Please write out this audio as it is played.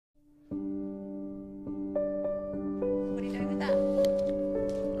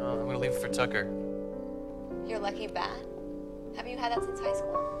for Tucker. Your lucky bat? Have you had that since high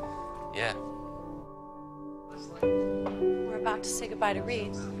school? Yeah. We're about to say goodbye to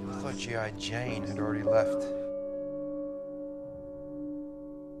Reed. I thought G.I. Jane had already left.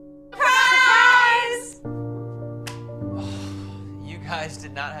 Surprise! You guys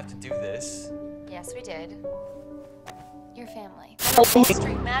did not have to do this. Yes, we did. Your family. A Wall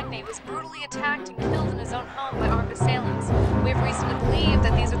Street magnate was brutally attacked and killed in his own home by armed assailants. We have reason to believe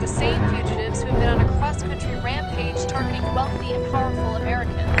that these are the same fugitives who have been on a cross-country rampage targeting wealthy and powerful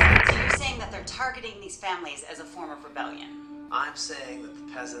Americans. So you're saying that they're targeting these families as a form of rebellion? I'm saying that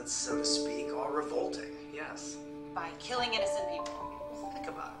the peasants, so to speak, are revolting, yes. By killing innocent people? Well, think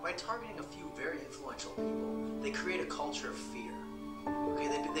about it. By targeting a few very influential people, they create a culture of fear. Okay,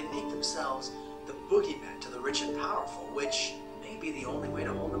 they make themselves the boogeymen to the rich and powerful, which may be the only way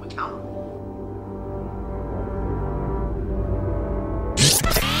to hold them accountable.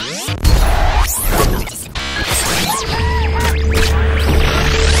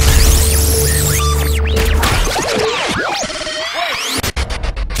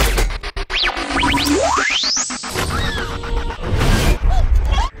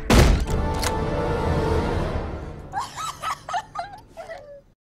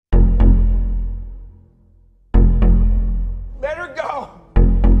 Let her go!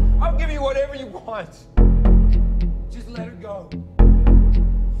 I'll give you whatever you want.